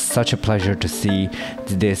 It's such a pleasure to see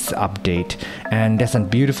this update. And there's a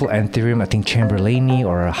beautiful anthurium, I think Chamberlaini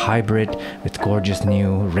or a hybrid with gorgeous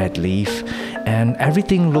new red leaf. And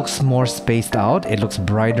everything looks more spaced out. It looks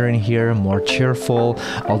brighter in here, more cheerful,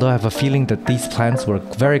 although I have a feeling that these plants will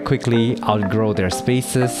very quickly outgrow their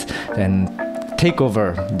spaces and take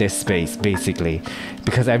over this space basically,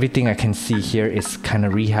 because everything I can see here is kind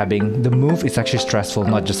of rehabbing. The move is actually stressful,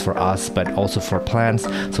 not just for us but also for plants,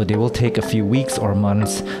 so they will take a few weeks or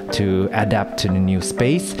months to adapt to the new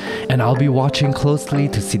space, and I'll be watching closely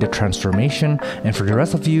to see the transformation. And for the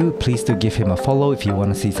rest of you, please do give him a follow if you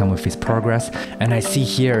want to see some of his progress. And I see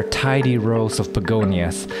here tidy rows of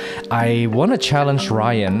begonias. I want to challenge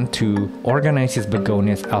Ryan to organize his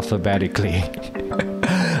begonias alphabetically.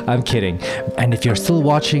 I'm kidding. And if you're still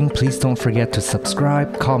watching, please don't forget to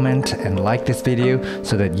subscribe, comment, and like this video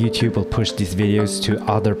so that YouTube will push these videos to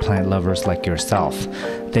other plant lovers like yourself.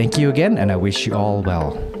 Thank you again, and I wish you all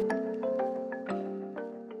well.